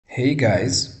Hey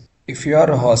guys, if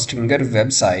your hosting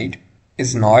website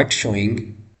is not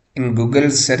showing in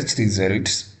Google search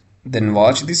results, then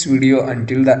watch this video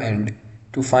until the end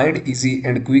to find easy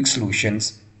and quick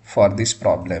solutions for this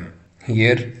problem.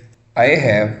 Here I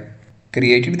have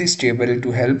created this table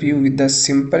to help you with the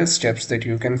simple steps that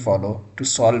you can follow to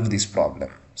solve this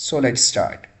problem. So let's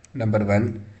start. Number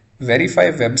 1.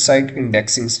 Verify website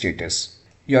indexing status.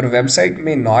 Your website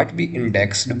may not be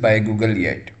indexed by Google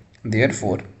yet.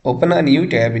 Therefore, open a new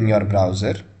tab in your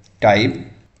browser, type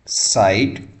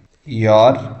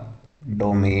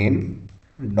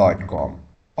siteyourdomain.com.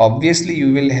 Obviously,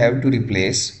 you will have to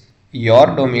replace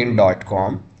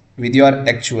yourdomain.com with your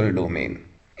actual domain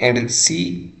and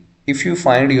see if you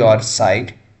find your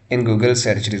site in Google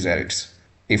search results.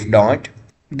 If not,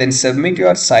 then submit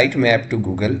your sitemap to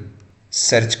Google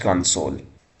Search Console.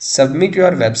 Submit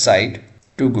your website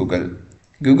to Google.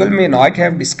 Google may not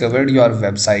have discovered your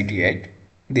website yet.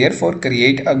 Therefore,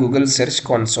 create a Google Search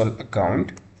Console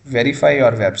account, verify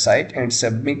your website and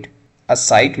submit a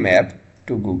sitemap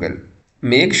to Google.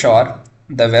 Make sure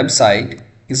the website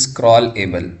is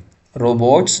crawlable.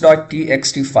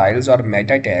 Robots.txt files or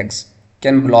meta tags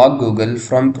can block Google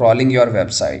from crawling your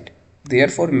website.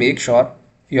 Therefore, make sure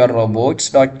your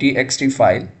robots.txt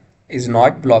file is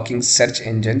not blocking search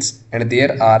engines and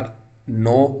there are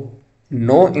no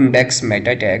index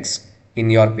meta tags in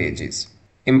your pages.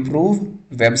 Improve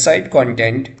website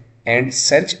content and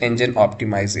search engine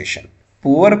optimization.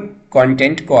 Poor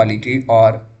content quality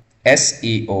or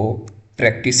SEO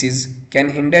practices can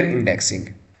hinder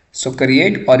indexing. So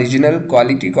create original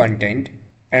quality content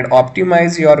and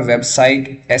optimize your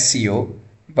website SEO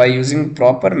by using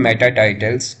proper meta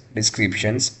titles,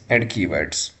 descriptions and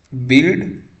keywords.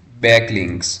 Build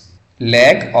backlinks.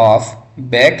 Lack of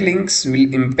backlinks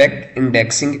will impact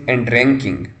indexing and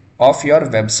ranking of your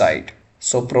website.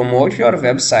 So promote your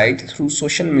website through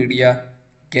social media,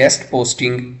 guest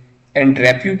posting, and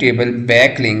reputable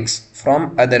backlinks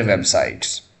from other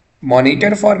websites.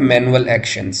 Monitor for manual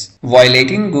actions.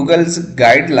 Violating Google's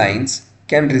guidelines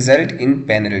can result in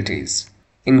penalties.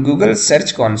 In Google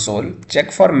Search Console,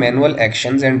 check for manual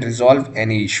actions and resolve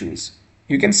any issues.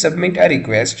 You can submit a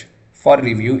request for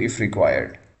review if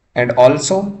required. And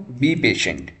also be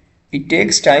patient. It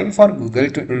takes time for Google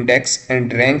to index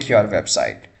and rank your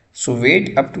website. So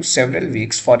wait up to several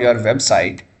weeks for your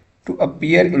website to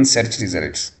appear in search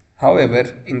results.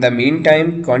 However, in the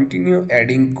meantime, continue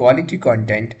adding quality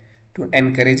content to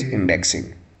encourage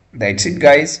indexing. That's it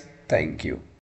guys. Thank you.